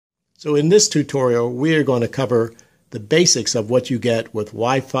So in this tutorial, we are going to cover the basics of what you get with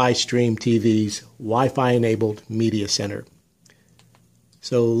Wi-Fi Stream TV's Wi-Fi enabled media center.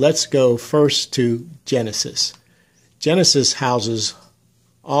 So let's go first to Genesis. Genesis houses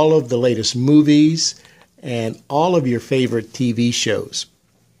all of the latest movies and all of your favorite TV shows.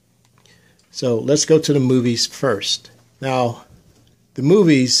 So let's go to the movies first. Now, the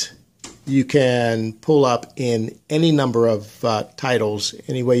movies you can pull up in any number of titles,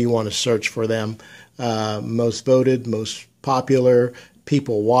 any way you want to search for them. Most voted, most popular,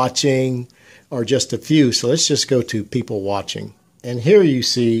 people watching, or just a few. So let's just go to people watching. And here you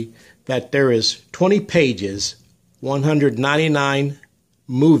see that there is 20 pages, 199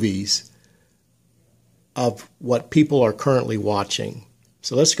 movies of what people are currently watching.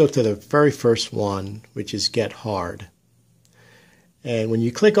 So let's go to the very first one, which is Get Hard. And when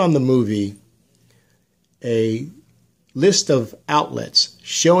you click on the movie, a list of outlets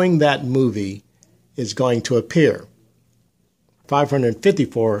showing that movie is going to appear.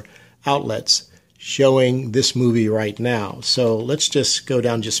 554 outlets showing this movie right now. So let's just go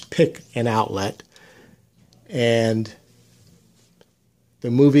down, just pick an outlet, and the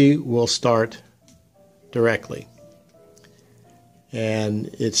movie will start directly.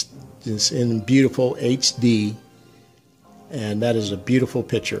 And it's in beautiful HD. And that is a beautiful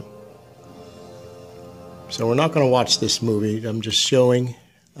picture. So we're not going to watch this movie. I'm just showing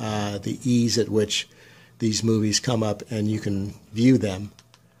the ease at which these movies come up and you can view them.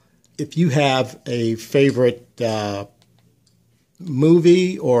 If you have a favorite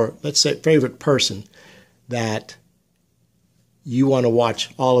movie, or let's say favorite person that you want to watch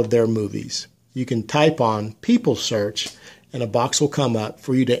all of their movies, you can type on People Search and a box will come up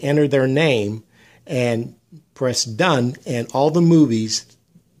for you to enter their name and press done, and all the movies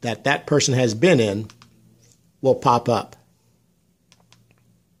that that person has been in will pop up.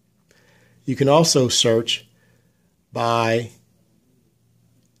 You can also search by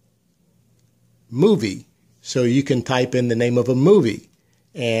movie. So you can type in the name of a movie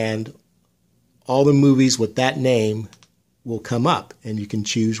and all the movies with that name will come up and you can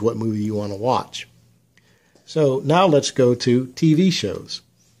choose what movie you want to watch. So now let's go to TV shows.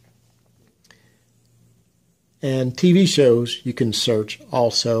 And TV shows you can search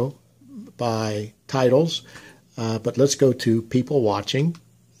also by titles, but let's go to people watching.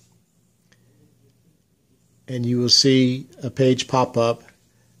 And you will see a page pop up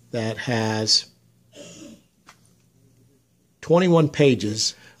that has 21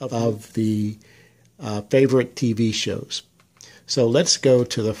 pages of the favorite TV shows. So let's go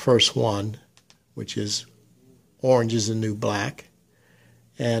to the first one, which is Orange is the New Black.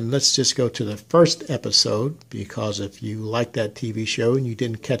 And let's just go to the first episode, because if you like that TV show and you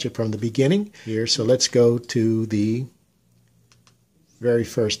didn't catch it from the beginning here, so let's go to the very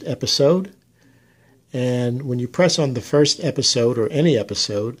first episode. And when you press on the first episode or any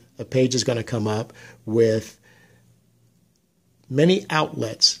episode, a page is going to come up with many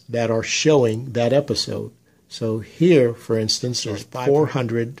outlets that are showing that episode. So here, for instance, there's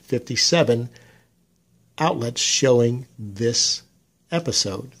 457 outlets showing this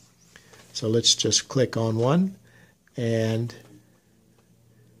episode. So let's just click on one and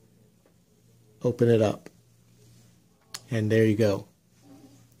open it up. And there you go.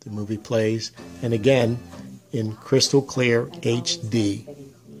 The movie plays, and again in crystal clear HD.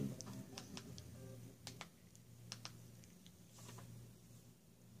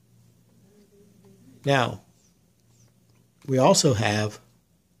 Now, we also have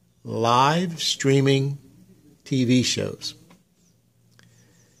live streaming TV shows.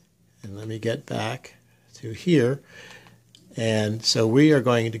 And let me get back to here. And so we are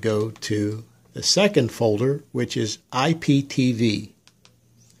going to go to the second folder, which is IPTV.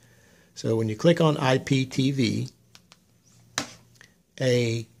 So when you click on IPTV,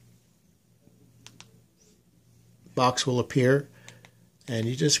 a box will appear, and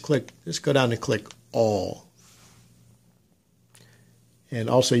you just go down and click all. And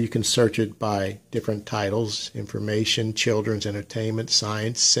also you can search it by different titles: information, children's, entertainment,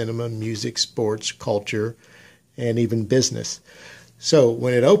 science, cinema, music, sports, culture, and even business. So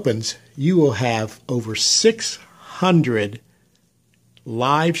when it opens, you will have over 600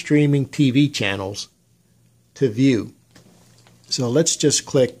 live streaming TV channels to view. So let's just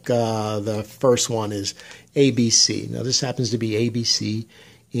click, the first one is ABC. Now this happens to be ABC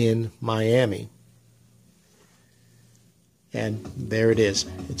in Miami. And there it is.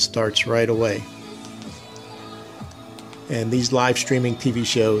 It starts right away. And these live streaming TV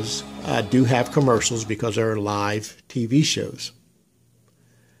shows do have commercials because they're live TV shows.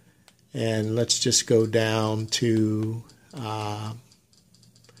 And let's just go down to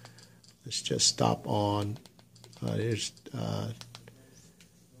Let's just stop on, here's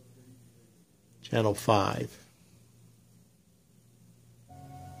channel 5.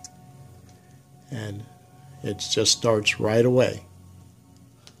 And it just starts right away.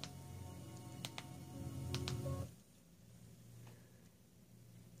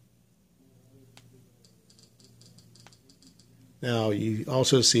 Now you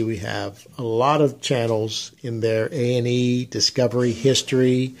also see we have a lot of channels in there: A&E, Discovery,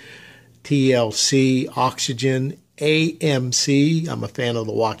 History, TLC, Oxygen, AMC. I'm a fan of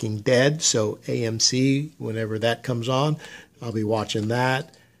The Walking Dead, so AMC, whenever that comes on, I'll be watching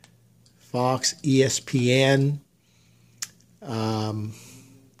that. Fox, ESPN,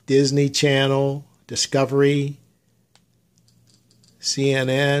 Disney Channel, Discovery,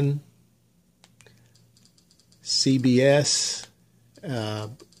 CNN, CBS,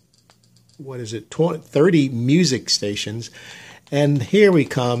 30 music stations. And here we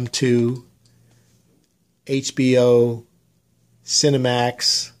come to HBO,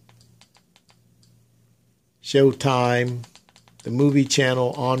 Cinemax, Showtime, the Movie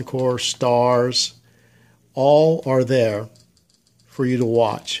Channel, Encore, Stars. All are there for you to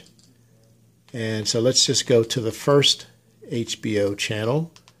watch. And so let's just go to the first HBO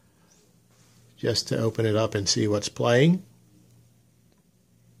channel just to open it up and see what's playing.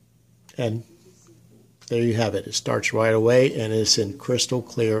 And there you have it. It starts right away and it's in crystal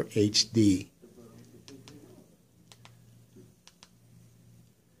clear HD.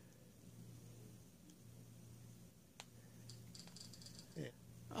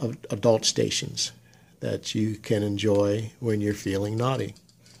 Adult stations that you can enjoy when you're feeling naughty.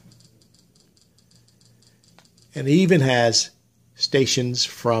 And it even has stations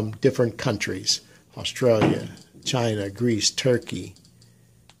from different countries: Australia, China, Greece, Turkey,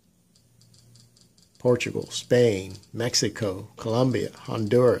 Portugal, Spain, Mexico, Colombia,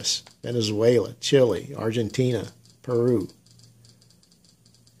 Honduras, Venezuela, Chile, Argentina, Peru,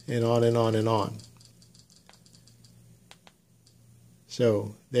 and on and on and on.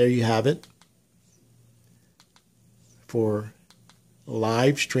 So there you have it for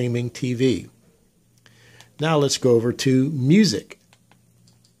live streaming TV. Now let's go over to music.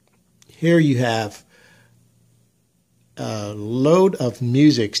 Here you have a load of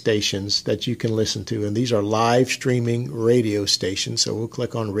music stations that you can listen to, and these are live streaming radio stations. So we'll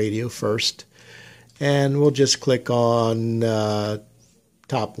click on radio first, and we'll just click on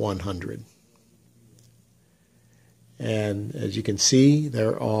top 100. And as you can see,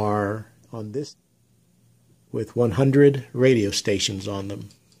 there are on this with 100 radio stations on them.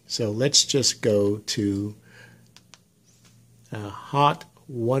 So let's just go to Hot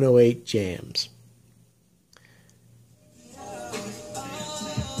 108 Jams.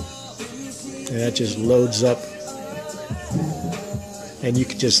 And that just loads up, and you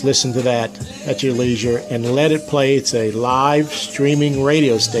can just listen to that at your leisure and let it play. It's a live streaming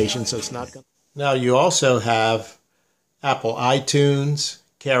radio station, so it's not going to... Now you also have Apple iTunes,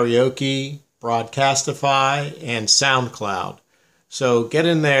 Karaoke, Broadcastify, and SoundCloud. So get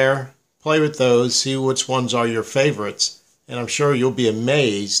in there, play with those, see which ones are your favorites, and I'm sure you'll be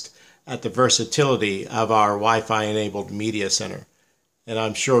amazed at the versatility of our Wi-Fi enabled media center. And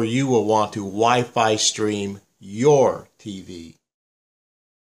I'm sure you will want to Wi-Fi stream your TV.